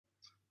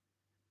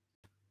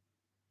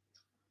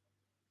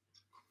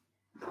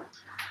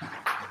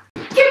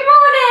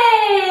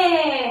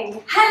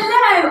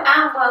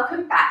and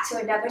welcome back to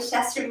another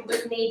session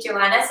with me,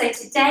 Joanna. So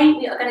today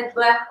we are going to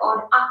work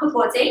on upper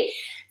body.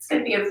 It's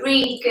going to be a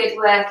really good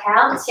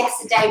workout.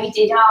 Yesterday we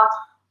did our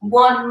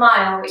 1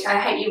 mile, which I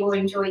hope you all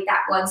enjoyed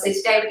that one. So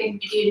today we're going to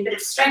be doing a bit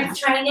of strength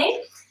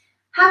training.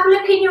 Have a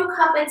look in your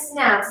cupboards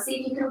now to see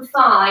if you can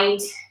find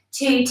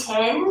 2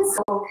 tins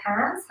or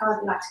cans,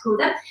 however you like to call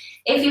them.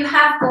 If you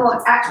have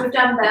got actual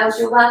dumbbells,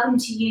 you're welcome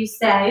to use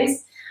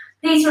those.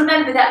 Please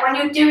remember that when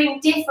you're doing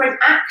different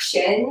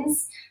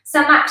actions,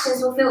 some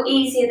actions will feel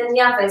easier than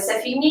the others. So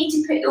if you need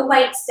to put your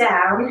weights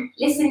down,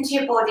 listen to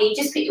your body,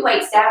 just put your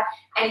weights down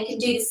and you can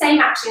do the same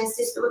actions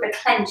just with a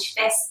clenched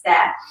fist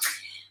there.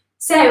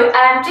 So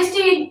just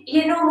do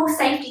your normal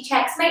safety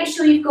checks. Make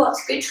sure you've got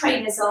good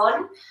trainers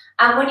on.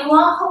 And when you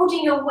are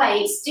holding your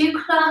weights, do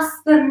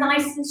clasp them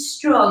nice and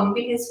strong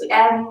because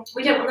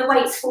we don't want the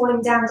weights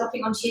falling down,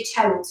 dropping onto your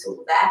toe at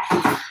all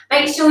there.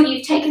 Make sure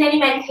you've taken any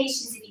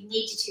medications if you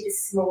needed to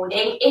this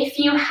morning. If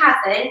you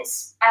haven't,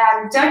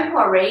 don't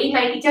worry.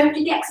 Maybe don't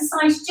do the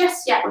exercise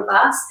just yet with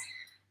us.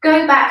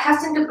 Go back,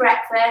 have some good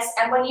breakfast,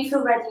 and when you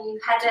feel ready,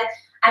 you've had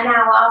an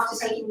hour after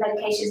taking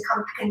medications,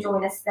 come back and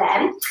join us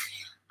then.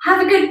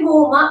 Have a good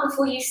warm-up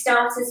before you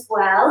start as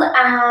well,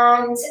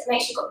 and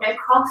make sure you've got no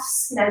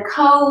coughs, no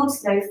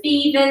colds, no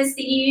fevers,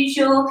 the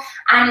usual,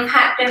 and you've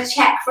had a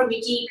check from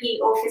your GP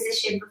or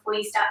physician before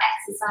you start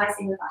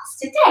exercising with us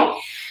today.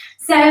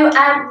 So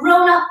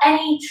roll up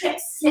any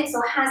trips, slips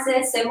or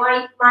hazards. So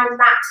my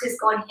mat has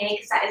gone here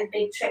because that is a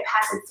big trip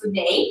hazard for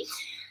me.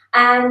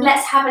 And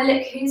let's have a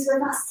look who's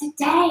with us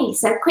today.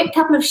 So quick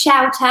couple of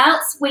shout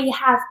outs. We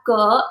have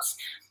got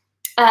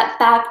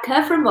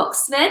Babka from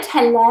Oxford,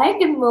 hello,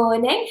 good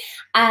morning.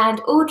 And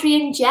Audrey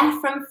and Jeff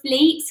from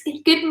Fleet,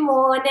 good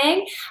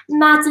morning.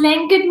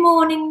 Madeline, good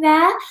morning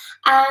there.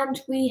 And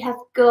we have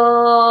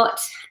got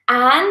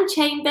Anne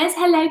Chambers,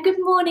 hello, good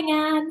morning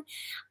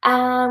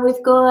Anne.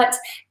 We've got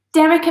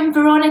Derek and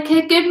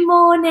Veronica, good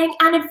morning.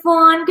 And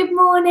Yvonne, good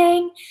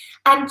morning.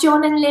 And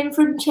John and Lynn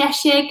from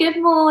Cheshire,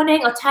 good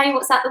morning. I'll tell you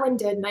what's out the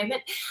window in a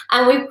moment.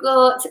 And we've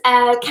got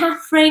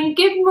Catherine,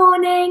 good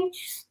morning.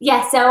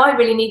 Yeah, so I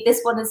really need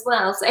this one as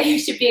well. So it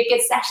should be a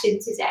good session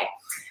today.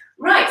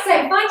 Right, so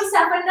find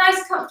yourself a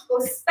nice comfortable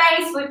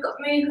space. We've got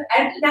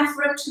enough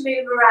room to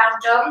move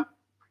around on.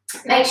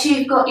 Make sure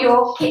you've got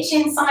your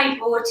kitchen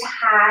sideboard to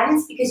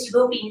hand because you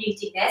will be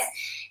needing this.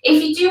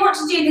 If you do want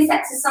to do this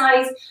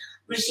exercise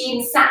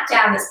regime sat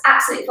down, that's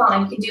absolutely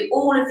fine. You can do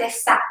all of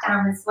this sat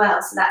down as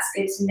well, so that's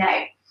good to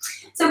know.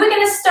 So we're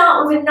going to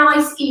start with a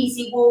nice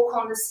easy walk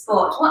on the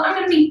spot. What I'm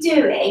going to be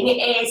doing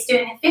is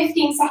doing a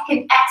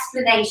 15-second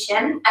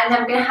explanation, and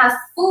then we're going to have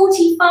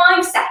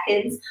 45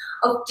 seconds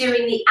of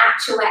doing the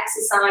actual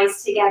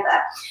exercise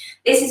together.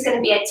 This is going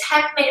to be a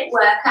 10-minute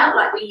workout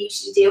like we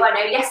usually do. I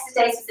know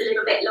yesterday's was a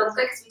little bit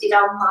longer because we did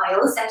our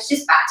miles, so it's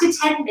just back to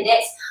 10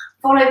 minutes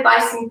followed by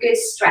some good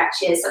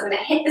stretches. So I'm going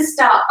to hit the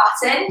start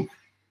button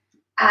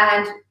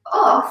and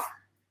off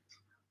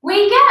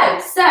we go.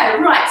 So,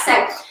 right,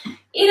 so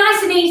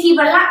nice and easy,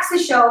 relax the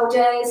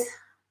shoulders,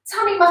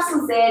 tummy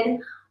muscles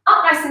in,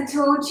 up nice and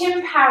tall,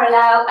 chin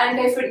parallel, and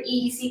go for an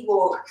easy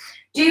walk.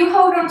 Do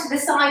hold on to the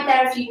side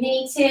there if you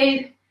need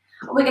to.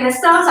 We're going to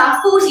start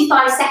our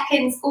 45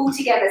 seconds all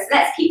together. So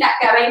let's keep that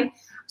going. I'm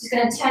just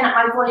going to turn up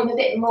my volume a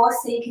bit more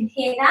so you can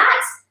hear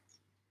that.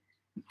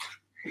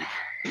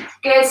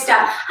 Good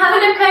stuff. Have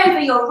a look over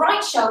your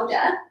right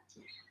shoulder,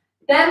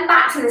 then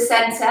back to the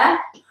centre.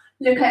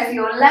 Look over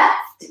your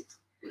left,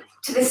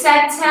 to the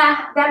centre,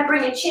 then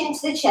bring your chin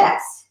to the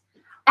chest.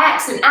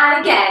 Excellent.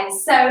 And again,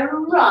 so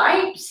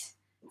right,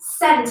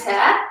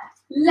 centre,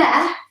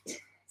 left,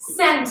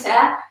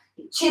 centre,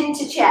 chin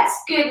to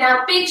chest. Good.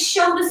 Now big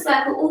shoulder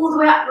circle all the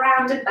way up,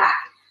 round and back.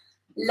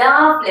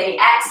 Lovely.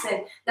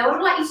 Excellent. Now what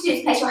I'd like you to do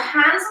is place your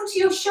hands onto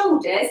your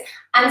shoulders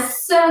and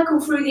circle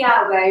through the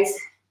elbows.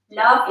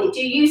 Lovely. Do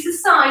use the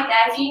side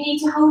there if you need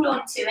to hold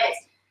on to it.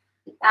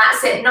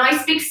 That's it.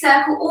 Nice big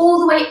circle all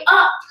the way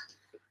up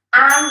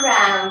and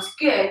round.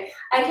 Good.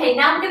 Okay,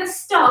 now we're going to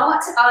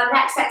start our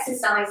next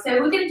exercise. So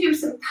we're going to do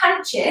some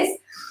punches.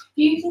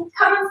 You can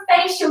come and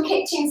face your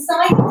kitchen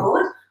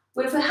sideboard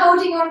with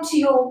holding on to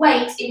your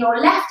weight in your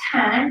left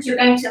hand. You're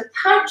going to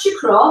punch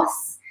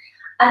across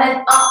and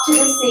then up to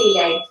the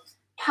ceiling.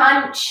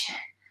 Punch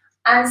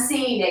and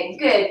ceiling.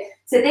 Good.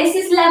 So this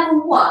is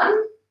level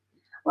 1.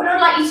 What I'd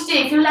like you to do,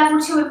 if you're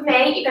level 2 with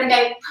me, you're going to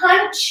go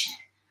punch,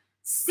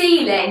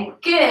 ceiling.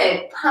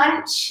 Good.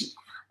 Punch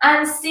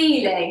and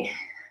ceiling.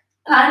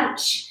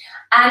 Punch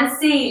and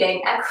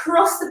ceiling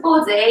across the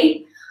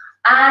body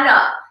and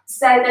up.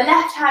 So the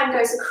left hand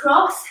goes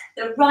across,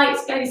 the right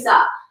goes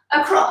up,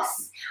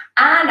 across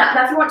and up.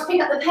 Now if you want to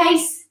pick up the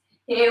pace,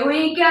 here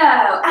we go.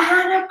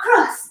 And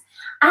across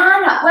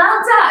and up.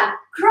 Well done.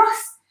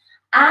 Cross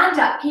and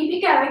up. Keep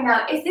it going.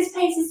 Now if this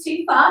pace is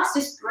too fast,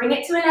 just bring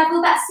it to a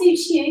level that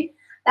suits you.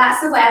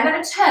 That's the way. I'm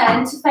going to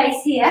turn to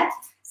face here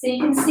so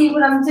you can see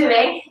what I'm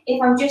doing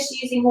if I'm just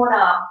using one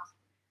arm.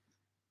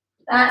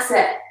 That's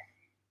it.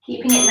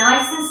 Keeping it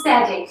nice and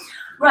steady.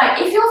 Right,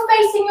 if you're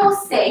facing your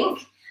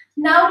sink,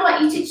 Now I'd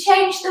like you to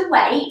change the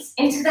weight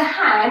into the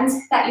hand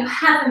that you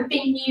haven't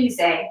been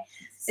using.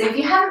 So if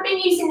you haven't been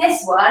using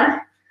this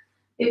one,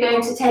 you're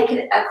going to take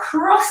it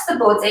across the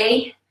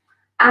body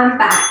and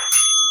back.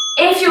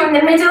 If you're in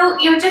the middle,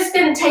 you're just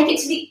going to take it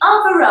to the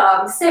other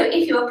arm. So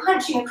if you're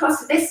punching across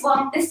with this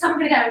one, this time I'm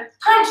going to go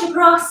punch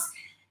across,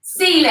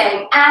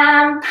 ceiling,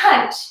 and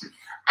punch,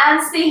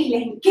 and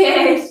ceiling.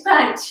 Good,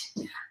 punch,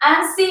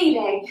 and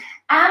ceiling,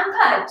 and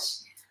punch.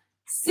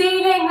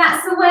 Ceiling,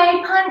 that's the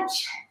way,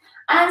 punch,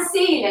 and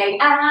ceiling,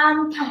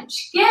 and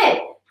punch.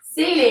 Good.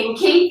 Ceiling,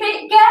 keep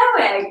it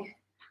going.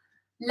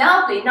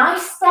 Lovely,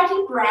 nice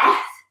steady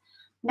breath.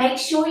 Make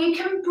sure you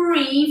can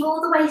breathe all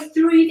the way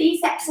through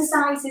these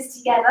exercises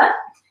together.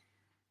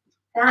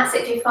 That's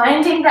it. If you're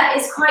finding that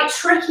it's quite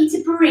tricky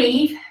to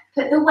breathe,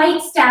 put the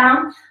weights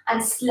down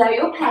and slow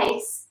your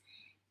pace.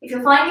 If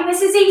you're finding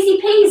this is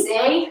easy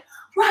peasy,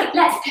 right,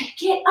 let's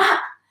pick it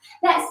up.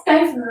 Let's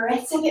go for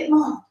it a bit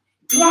more.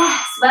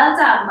 Yes, well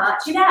done,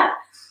 march it out.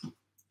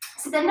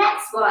 So the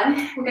next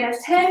one, we're going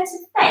to turn to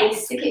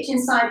face the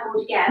kitchen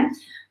sideboard again,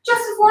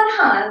 just with one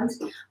hand,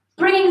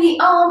 bringing the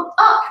arm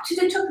up to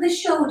the top of the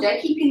shoulder,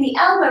 keeping the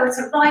elbow at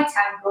a right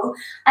angle,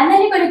 and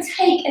then you're going to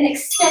take and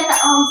extend the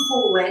arm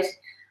forward,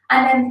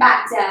 and then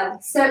back down.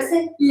 So it's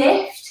a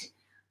lift,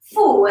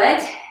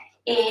 forward,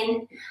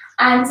 in,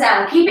 and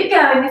down. Keep it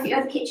going if you're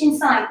at the kitchen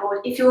sideboard.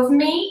 If you're with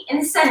me in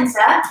the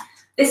centre,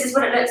 this is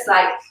what it looks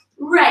like.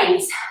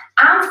 Raise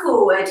and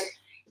forward,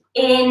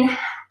 in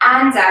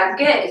and down.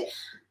 Good.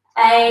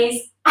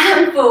 Raise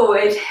and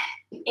forward,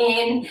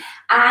 in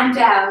and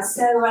down.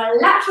 So a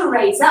lateral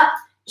raise up,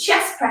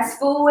 chest press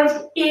forward,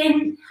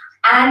 in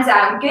and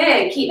down.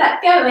 Good. Keep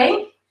that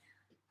going.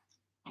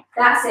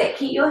 That's it.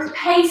 Keep your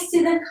pace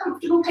to the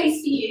comfortable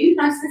pace for you,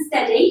 nice and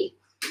steady.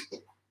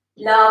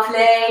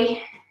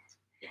 Lovely.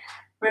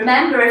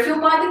 Remember, if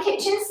you're by the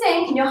kitchen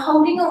sink and you're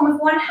holding on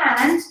with one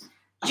hand,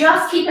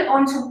 just keep it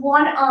onto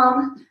one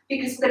arm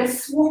because we're going to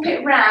swap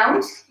it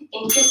round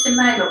in just a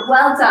moment.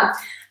 Well done.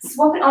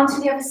 Swap it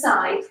onto the other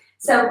side.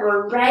 So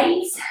we'll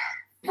raise,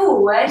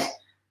 forward,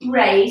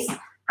 raise,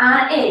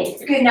 and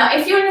in. Good. Now,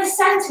 if you're in the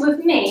centre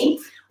with me,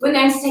 we're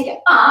going to take it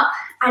up,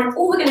 and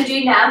all we're going to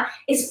do now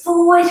is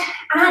forward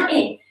and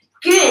in.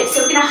 Good.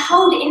 So we're going to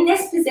hold it in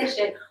this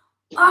position.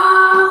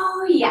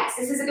 Oh, yes,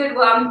 this is a good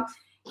one.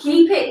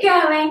 Keep it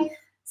going.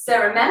 So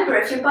remember,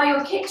 if you're by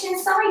your kitchen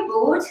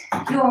sideboard,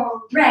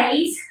 you'll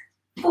raise,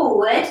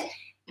 forward,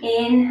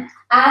 in,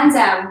 and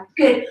down.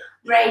 Good.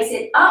 Raise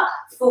it up,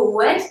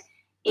 forward,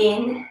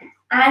 in,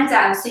 and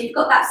down. So you've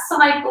got that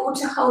sideboard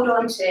to hold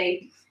on to.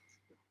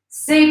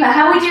 Super.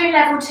 How are we doing,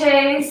 level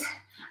twos?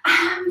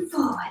 And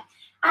forward.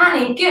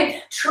 And in.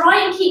 Good.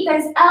 Try and keep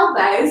those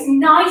elbows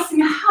nice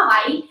and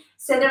high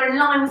so they're in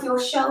line with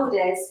your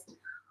shoulders.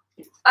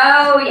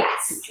 Oh,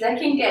 yes.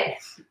 Looking good.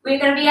 We're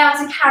going to be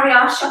able to carry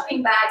our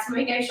shopping bags when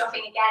we go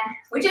shopping again.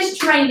 We're just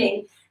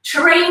training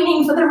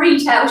for the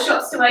retail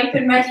shops to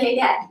open ready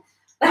again.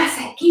 That's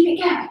it. Keep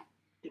it going.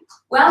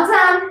 Well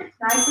done.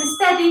 Nice and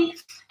steady.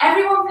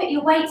 Everyone put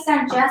your weights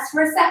down just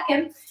for a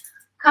second.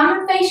 Come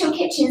and face your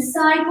kitchen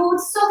sideboard,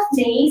 soft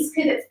knees,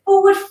 pivot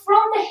forward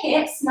from the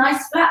hips,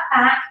 nice flat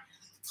back,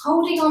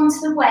 holding on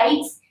to the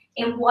weight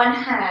in one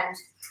hand.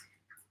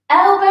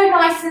 Elbow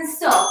nice and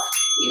soft.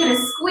 You're going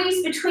to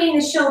squeeze between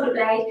the shoulder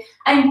blade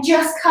and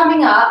just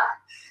coming up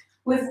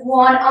with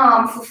one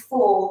arm for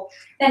 4.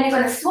 Then you're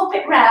going to swap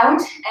it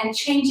round and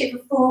change it for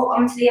 4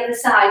 onto the other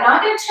side. Now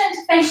I'm going to turn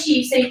to face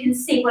you so you can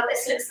see what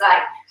this looks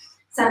like.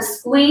 So I'm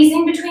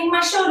squeezing between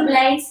my shoulder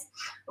blades,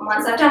 and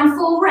once I've done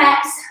 4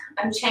 reps,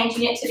 I'm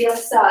changing it to the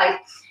other side.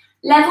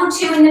 Level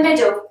 2 in the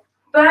middle,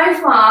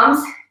 both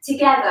arms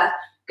together.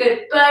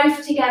 Good,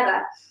 both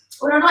together.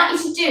 What I'd like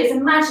you to do is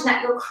imagine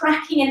that you're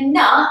cracking a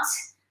nut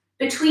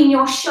between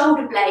your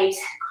shoulder blades.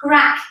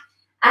 Crack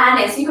and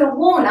in. So you've got a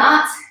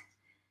walnut,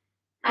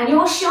 and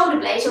your shoulder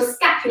blades, your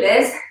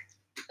scapulars,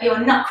 are your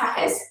nut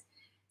crackers.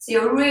 So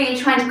you're really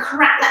trying to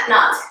crack that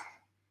nut.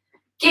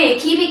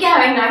 Good, keep it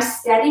going, nice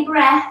steady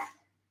breath.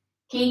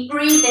 Keep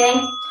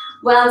breathing.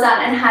 Well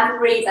done, and have a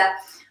breather.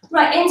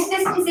 Right, into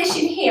this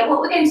position here, what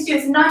we're going to do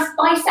is a nice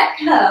bicep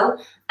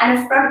curl and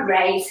a front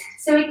raise.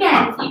 So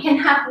again, you can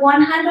have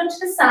one hand onto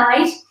the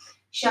side,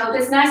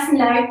 shoulders nice and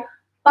low,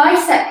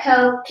 bicep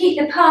curl, keep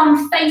the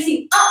palm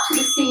facing up to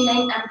the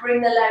ceiling and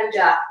bring the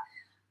load up.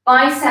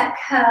 Bicep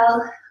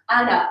curl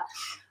and up.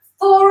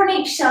 4 on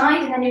each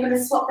side, and then you're going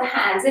to swap the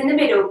hands in the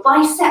middle.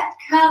 Bicep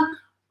curl,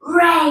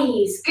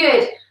 raise.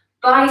 Good.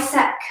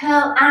 Bicep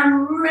curl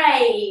and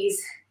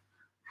raise.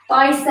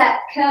 Bicep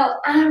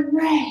curl and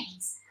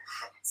raise.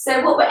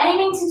 So what we're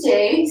aiming to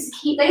do is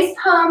keep those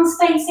palms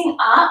facing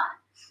up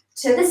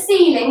to the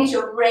ceiling as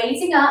you're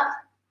raising up.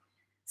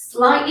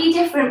 Slightly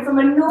different from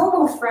a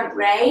normal front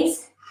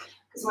raise,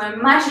 because we're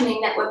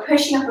imagining that we're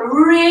pushing up a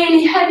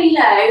really heavy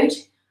load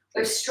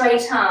with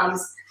straight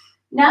arms.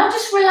 Now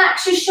just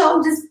relax your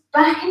shoulders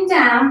back and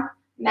down.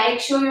 Make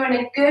sure you're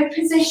in a good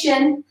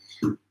position.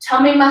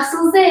 Tummy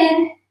muscles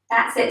in.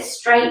 That's it,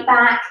 straight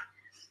back.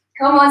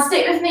 Come on,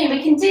 stick with me,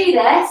 we can do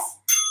this.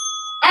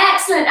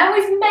 Excellent, and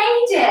we've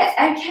made it.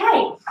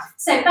 Okay,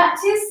 so back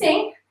to your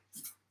sink.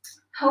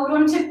 Hold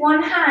on to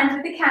one hand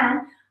with the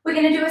can. We're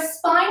going to do a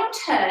spinal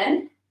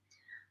turn.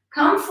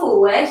 Come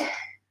forward,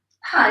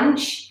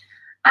 punch,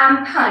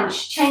 and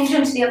punch. Change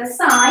onto the other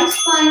side.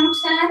 Spinal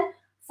turn,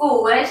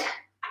 forward,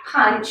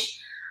 punch,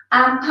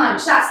 and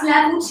punch. That's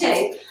level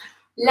 2.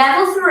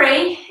 Level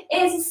 3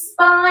 is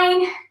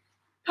spine,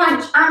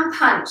 punch, and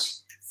punch.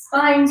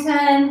 Spine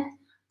turn,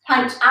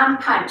 punch, and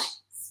punch.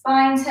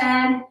 Spine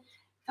turn,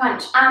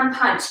 punch, and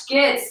punch.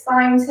 Good,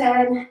 spine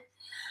turn.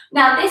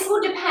 Now, this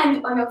will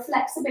depend on your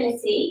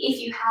flexibility. If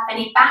you have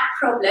any back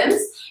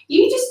problems,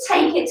 you just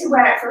take it to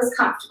where it feels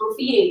comfortable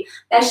for you.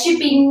 There should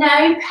be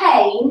no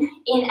pain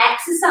in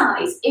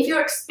exercise. If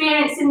you're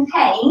experiencing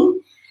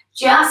pain,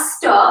 just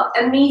stop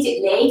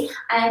immediately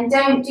and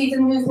don't do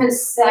the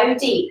movements so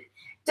deep.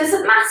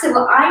 Doesn't matter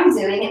what I'm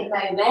doing at the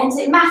moment.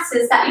 It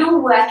matters that you're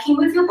working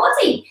with your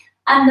body.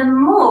 And the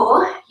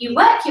more you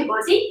work your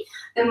body,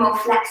 the more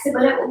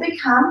flexible it will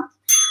become,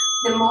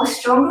 the more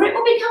stronger it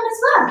will become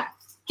as well.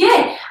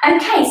 Good.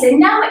 Okay, so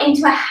now we're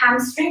into a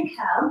hamstring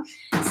curl.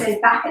 So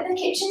back at the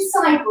kitchen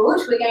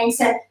sideboard, we're going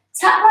to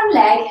tap one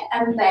leg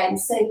and bend.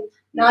 So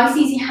nice,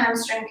 easy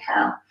hamstring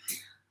curl.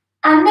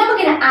 And then we're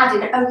going to add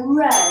in a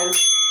row.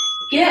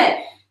 Good.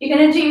 You're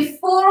going to do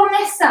 4 on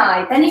this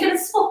side. Then you're going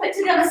to swap it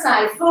to the other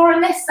side. 4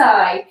 on this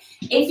side.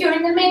 If you're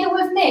in the middle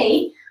with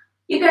me,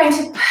 you're going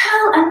to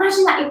pull.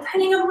 Imagine that you're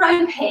pulling a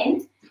rope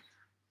in.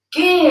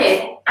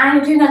 Good.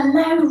 And you're doing a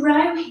low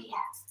row here.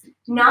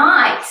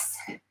 Nice.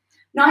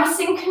 Nice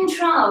and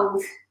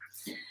controlled.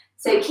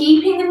 So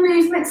keeping the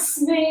movement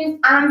smooth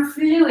and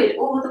fluid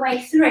all the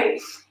way through.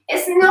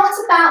 It's not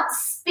about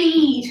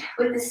speed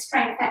with the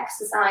strength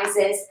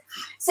exercises.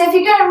 So if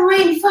you're going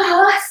really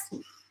fast,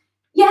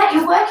 yeah,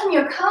 you're working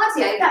your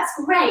cardio, that's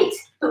great.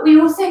 But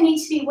we also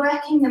need to be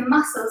working the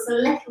muscles a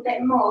little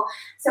bit more.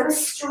 So we're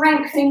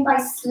strengthening by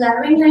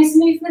slowing those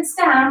movements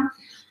down,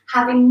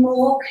 having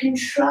more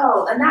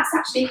control. And that's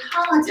actually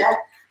harder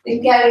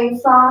than going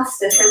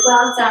faster, so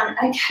well done.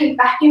 Okay,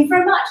 back in for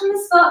a march on the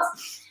spot.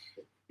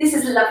 This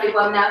is a lovely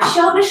one now.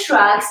 Shoulder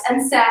shrugs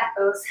and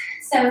circles.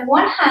 So with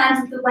one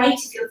hand, with the weight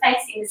if you're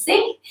facing the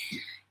sink,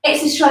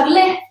 it's a shrug,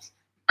 lift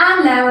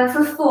and lower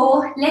for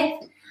 4,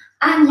 lift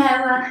and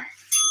lower,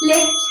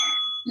 lift,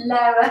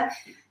 lower,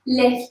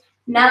 lift.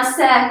 Now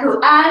circle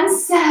and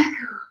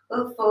circle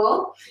for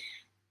 4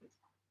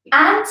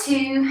 and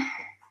 2,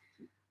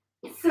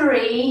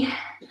 3,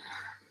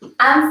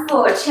 and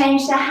 4.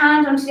 Change the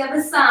hand onto the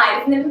other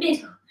side in the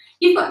middle.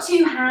 You've got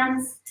 2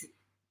 hands.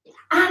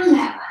 And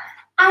lower.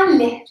 And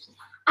lift.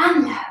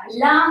 And lower.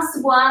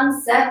 Last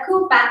one.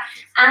 Circle back.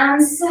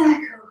 And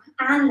circle.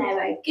 And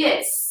lower.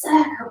 Good.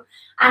 Circle.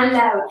 And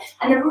lower.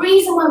 And the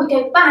reason why we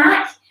go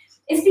back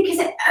is because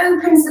it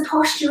opens the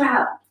posture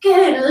out.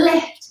 Good.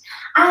 Lift.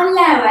 And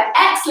lower.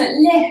 Excellent.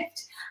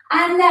 Lift.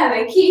 And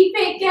lower. Keep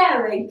it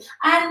going.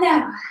 And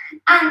lower.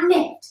 And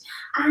lift.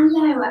 And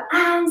lower.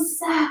 And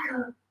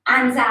circle.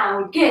 And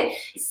down. Good.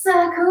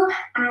 Circle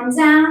and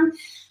down.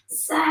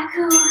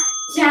 Circle,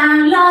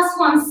 down. Last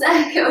one.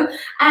 Circle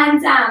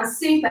and down.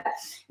 Super.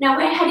 Now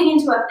we're heading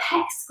into a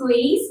pec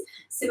squeeze.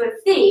 So with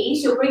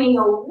these, you're bringing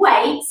your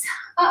weight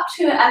up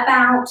to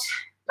about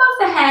above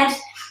the head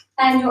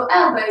and your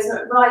elbows are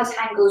at right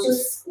angles. You're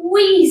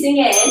squeezing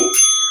in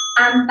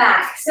and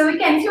back. So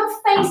again, if you're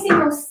facing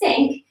your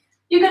sink,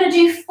 you're going to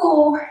do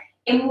 4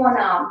 in one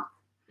arm.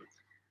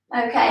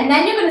 Okay, and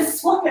then you're going to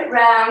swap it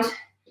round.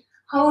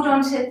 Hold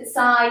on to the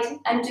side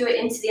and do it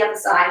into the other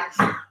side.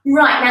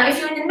 Right, now if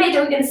you're in the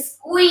middle, you're going to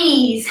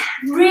squeeze.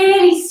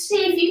 Really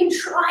see if you can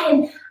try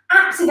and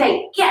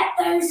activate. Get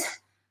those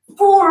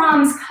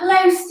forearms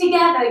close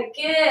together.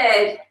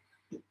 Good.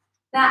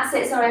 That's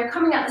it. Sorry, I'm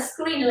coming up the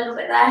screen a little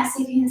bit there.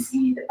 See if you can see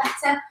me a bit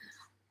better.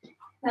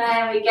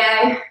 There we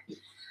go.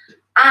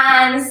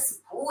 And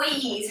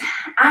squeeze.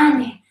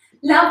 And in.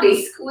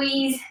 Lovely.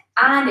 Squeeze.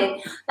 And in.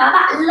 Now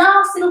that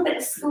last little bit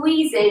of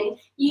squeezing,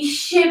 you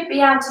should be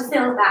able to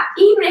feel that.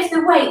 Even if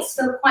the weights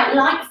feel quite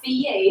light for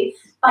you,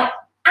 by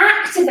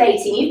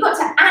activating, you've got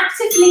to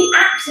actively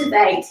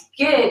activate.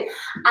 Good.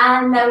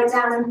 And lower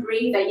down and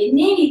breathe. You're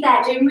nearly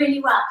there, doing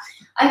really well.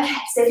 Okay,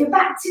 so if you're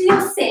back to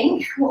your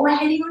sink, what we're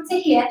heading on to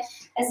here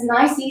is a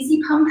nice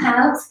easy pump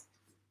out.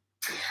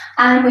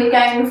 And we're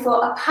going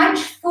for a punch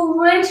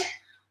forward,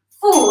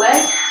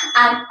 forward,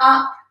 and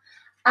up,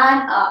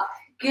 and up.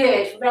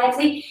 Good.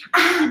 Ready?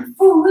 And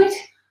forward,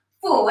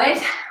 forward,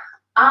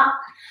 up,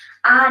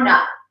 and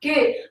up.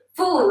 Good.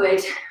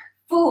 Forward,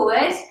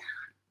 forward,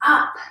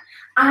 up,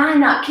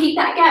 and up. Keep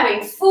that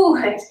going.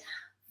 Forward,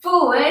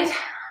 forward,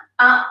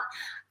 up,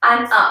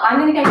 and up. I'm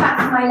going to go back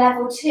to my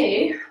level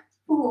 2.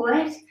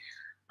 Forward,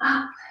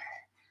 up,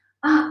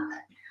 up,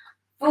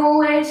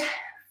 forward,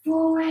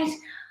 forward,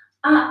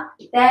 up.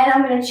 Then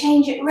I'm going to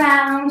change it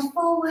round.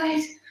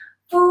 Forward,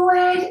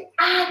 forward,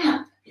 and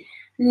up.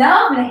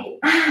 Lovely.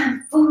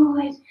 And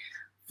forward,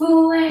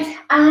 forward,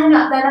 and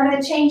up. Then I'm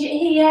going to change it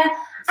here.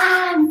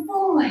 And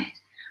forward,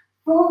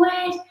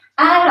 forward,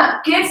 and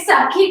up. Good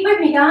stuff. Keep with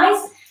me,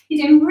 guys.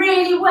 You're doing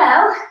really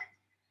well.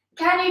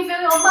 Can you feel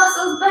your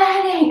muscles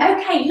burning?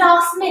 Okay,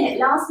 last minute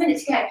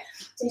to go.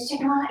 So just check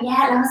them out.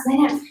 Yeah, last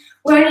minute.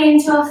 We're only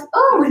into our,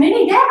 oh, we're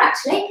nearly there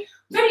actually.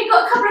 We've only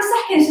got a couple of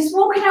seconds. Just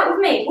walk it out with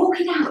me. Walk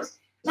it out.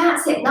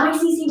 That's it.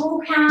 Nice, easy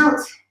walk out.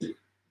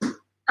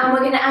 And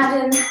we're going to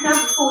add in another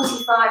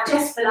 45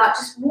 just for that.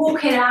 Just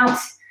walk it out.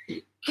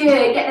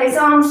 Good. Get those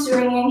arms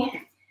swinging.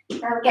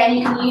 Now again,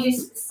 you can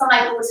use the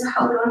sideboard to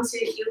hold on to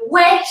if you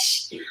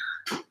wish.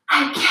 Okay,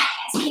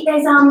 let's keep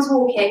those arms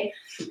walking.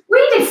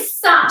 We did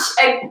such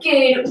a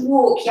good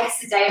walk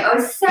yesterday. I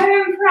was so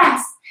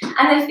impressed.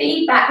 And the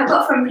feedback I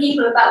got from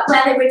people about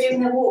where they were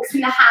doing their walks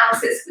in the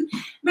house, it's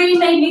really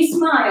made me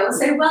smile.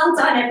 So well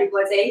done,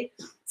 everybody.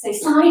 So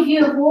side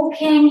view of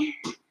walking.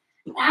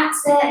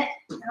 That's it.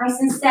 Nice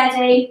and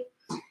steady.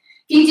 If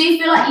you do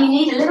feel like you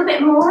need a little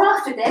bit more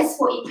after this,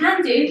 what you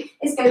can do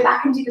is go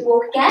back and do the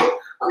walk again,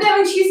 or go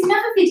and choose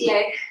another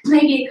video,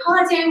 maybe a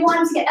cardio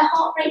one to get the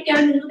heart rate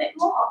going a little bit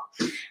more.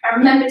 And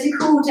remember to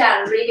cool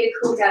down, really good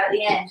cool down at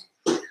the end.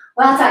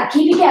 Well done,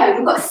 keep it going.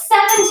 We've got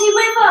 70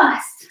 with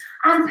us.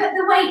 And put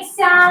the weights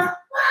down.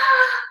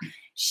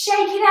 Shake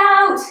it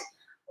out.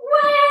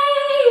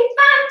 Way!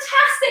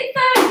 Fantastic,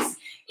 folks.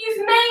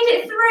 You've made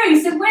it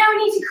through. So where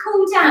we need to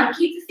cool down,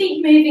 keep the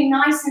feet moving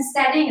nice and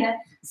steady. I'm going to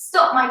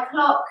stop my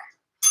clock.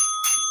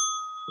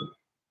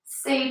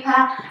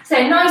 Super.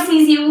 So nice,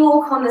 easy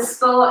walk on the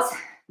spot.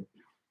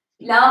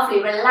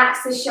 Lovely.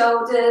 Relax the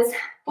shoulders.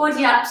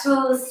 Body up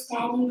tools.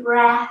 Steady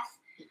breath.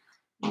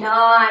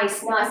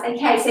 Nice, nice.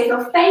 Okay, so if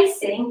you're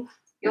facing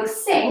your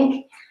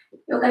sink,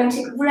 you're going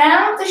to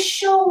round the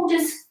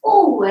shoulders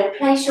forward,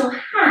 place your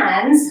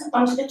hands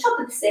onto the top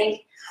of the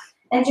sink,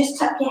 and just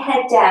tuck your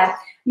head down.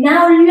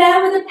 Now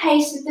lower the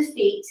pace of the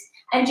feet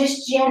and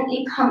just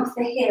gently pump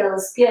the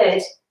heels.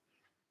 Good.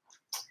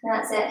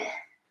 That's it.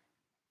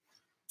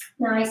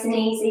 Nice and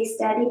easy,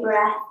 steady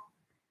breath.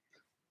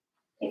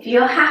 If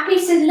you're happy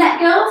to let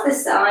go of the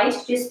side,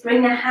 just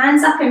bring the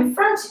hands up in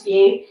front of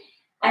you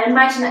and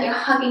imagine that you're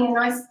hugging a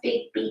nice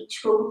big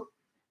beach ball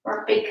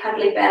or a big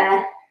cuddly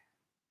bear.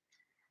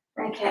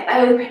 Okay,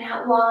 open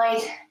out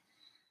wide.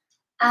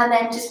 And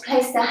then just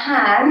place the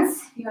hands.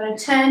 You're going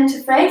to turn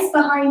to face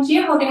behind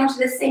you, holding onto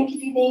the sink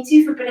if you need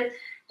to for a bit of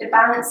the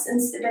balance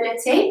and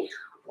stability.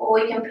 Or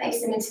you can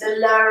place them into the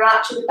lower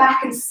arch of the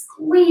back and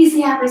squeeze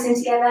the elbows in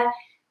together.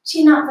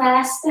 Chin up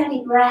there,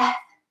 steady breath.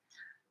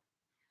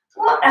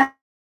 What a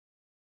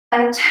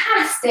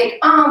fantastic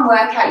arm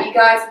workout you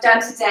guys have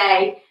done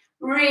today.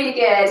 Really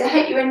good. I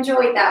hope you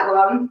enjoyed that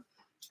one.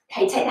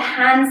 Okay, take the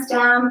hands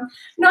down,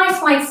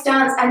 nice wide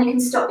stance, and you can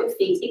stop your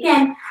feet.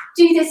 Again,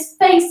 do this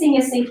facing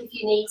your sink if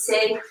you need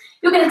to.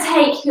 You're going to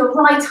take your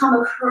right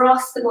arm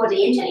across the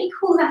body and gently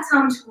pull that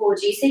arm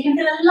towards you so you can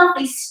feel a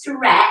lovely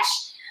stretch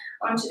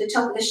onto the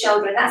top of the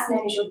shoulder, and that's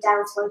known as your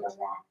deltoid on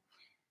there.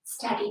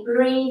 Steady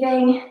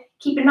breathing.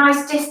 Keep a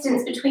nice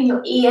distance between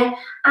your ear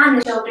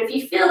and the shoulder. If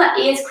you feel that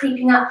ear's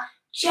creeping up,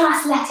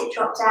 just let it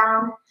drop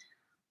down.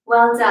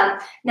 Well done.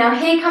 Now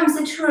here comes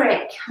the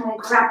trick. I'm going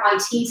to grab my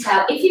tea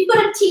towel. If you've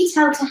got a tea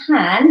towel to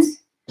hand,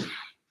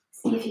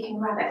 see if you can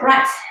grab it.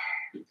 Right.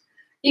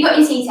 You've got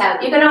your tea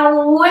towel. You're going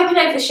to wipe it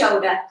over the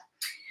shoulder.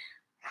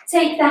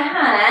 Take the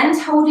hand,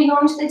 holding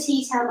onto the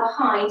tea towel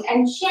behind,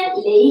 and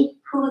gently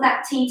pull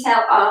that tea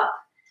towel up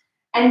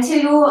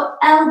until your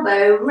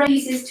elbow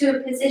raises to a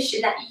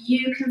position that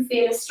you can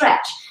feel a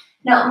stretch.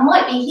 Now it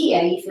might be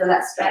here you feel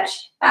that stretch.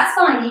 That's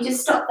fine. You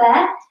just stop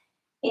there.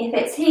 If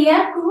it's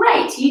here,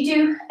 great. You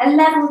do a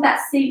level that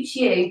suits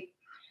you.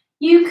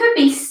 You could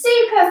be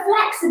super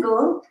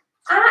flexible,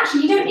 and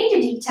actually you don't need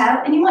a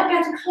detail, and you might be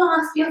able to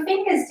clasp your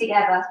fingers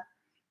together.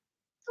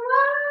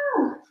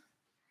 Wow.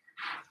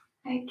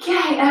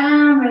 Okay,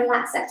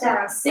 relax that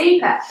down.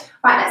 Super.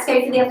 Right, let's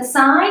go for the other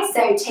side.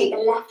 So take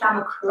the left arm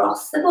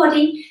across the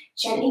body.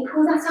 Gently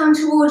pull that arm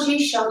towards you.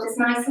 Shoulders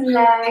nice and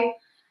low.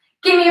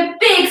 Give me a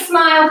big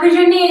smile because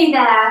you're nearly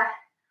there.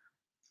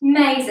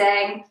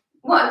 Amazing.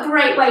 What a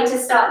great way to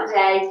start the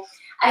day.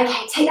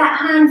 Okay, take that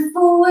hand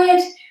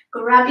forward,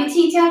 grab your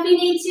tea towel if you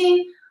need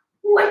to,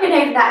 whip it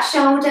over that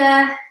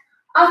shoulder,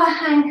 other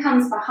hand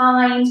comes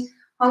behind,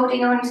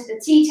 holding on to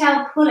the tea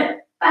towel, pull it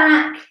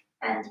back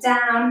and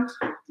down,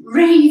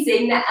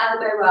 raising the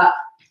elbow up.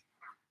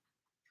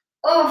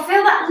 Oh,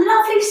 feel that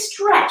lovely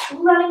stretch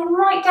running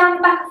right down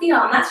the back of the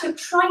arm. That's your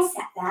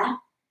tricep there.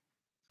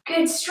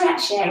 Good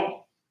stretching.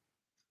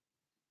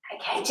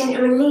 Okay, gently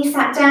release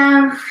that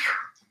down.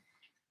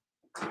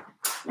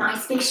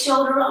 Nice big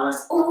shoulder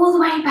rollers all the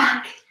way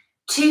back.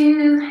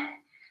 2,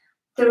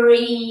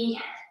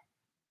 3,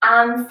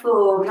 and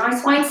 4.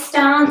 Nice wide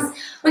stance.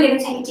 We're going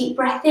to take a deep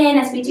breath in.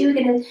 As we do,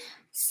 we're going to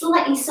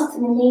slightly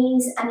soften the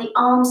knees and the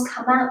arms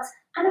come out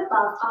and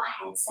above our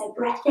heads. So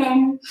breath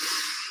in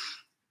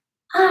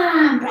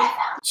and breath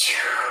out.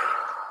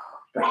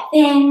 Breath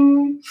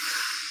in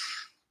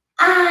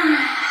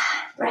and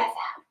breath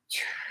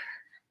out.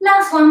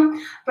 Last one.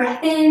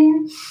 Breath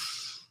in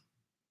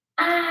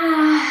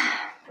and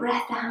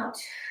breath out.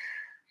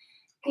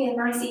 Good,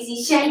 nice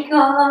easy shake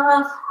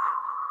off.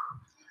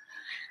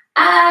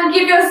 And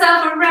give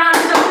yourself a round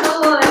of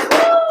applause.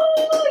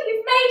 Woo,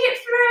 you've made it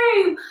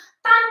through.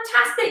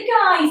 Fantastic,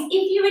 guys.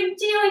 If you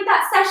enjoyed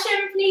that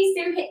session, please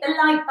do hit the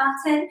like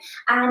button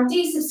and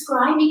do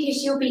subscribe,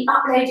 because you'll be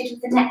uploaded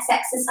with the next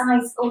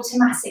exercise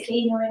automatically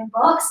in your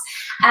inbox.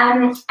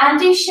 And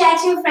do share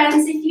to your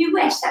friends if you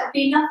wish. That would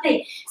be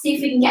lovely. See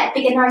if we can get a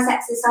bigger, nice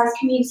exercise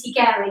community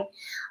going.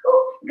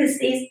 Oh, because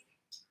these...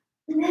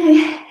 excuse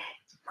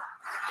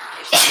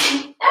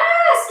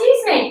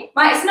me.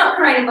 Right, it's not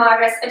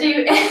coronavirus. I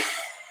do...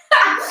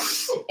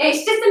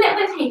 It's just a little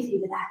bit of hay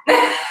fever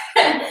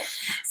there.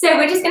 So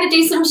we're just going to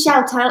do some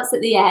shout outs at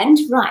the end.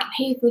 Right,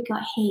 who have we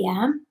got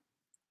here?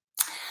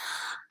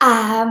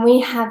 We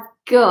have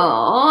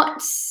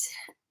got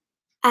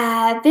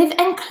Viv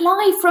and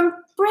Clive from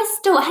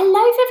Bristol.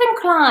 Hello, Viv and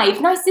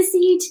Clive. Nice to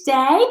see you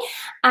today.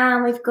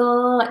 And we've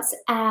got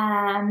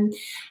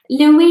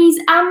Louise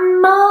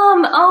and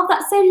Mum. Oh,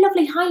 that's so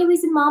lovely. Hi,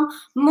 Louise and Mum.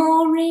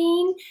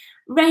 Maureen,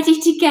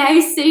 ready to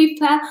go.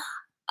 Super.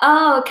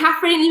 Oh,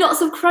 Catherine,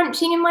 lots of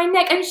crunching in my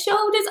neck and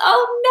shoulders.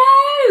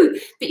 Oh, no.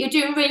 But you're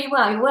doing really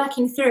well. You're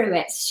working through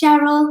it.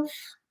 Cheryl.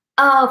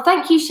 Oh,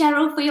 thank you,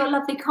 Cheryl, for your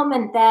lovely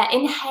comment there.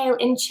 Inhale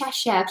in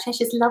Cheshire.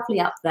 Cheshire's lovely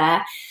up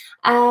there.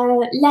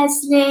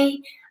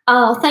 Leslie.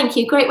 Oh, thank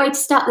you. Great way to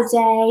start the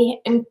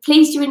day. I'm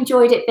pleased you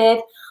enjoyed it,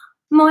 Viv.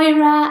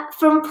 Moira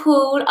from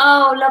Poole.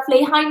 Oh,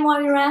 lovely. Hi,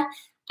 Moira.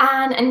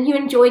 Anne, and you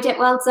enjoyed it.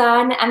 Well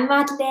done. And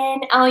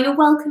Madeline. Oh, you're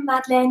welcome,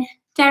 Madeline.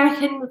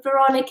 Derek and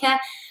Veronica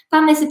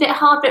found this a bit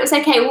hard, but it was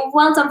okay.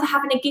 Well done for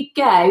having a good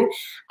go.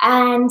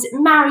 And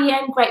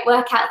Marion, great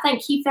workout.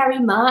 Thank you very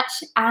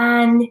much.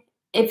 And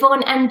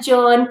Yvonne and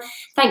John,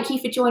 thank you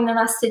for joining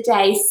us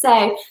today.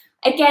 So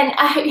again,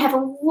 I hope you have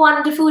a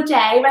wonderful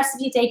day. Rest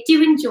of your day,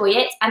 do enjoy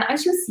it. And I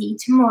shall see you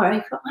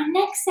tomorrow for our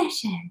next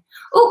session.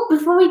 Oh,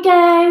 before we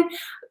go,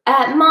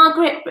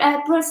 Margaret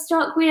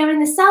Brostock, we are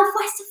in the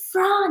southwest of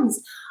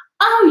France.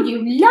 Oh, you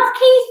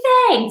lucky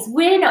things.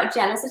 We're not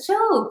jealous at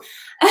all.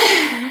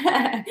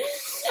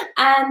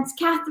 And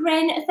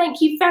Catherine,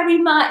 thank you very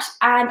much.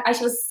 And I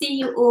shall see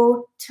you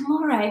all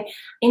tomorrow.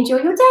 Enjoy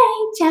your day.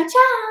 Ciao,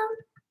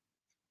 ciao.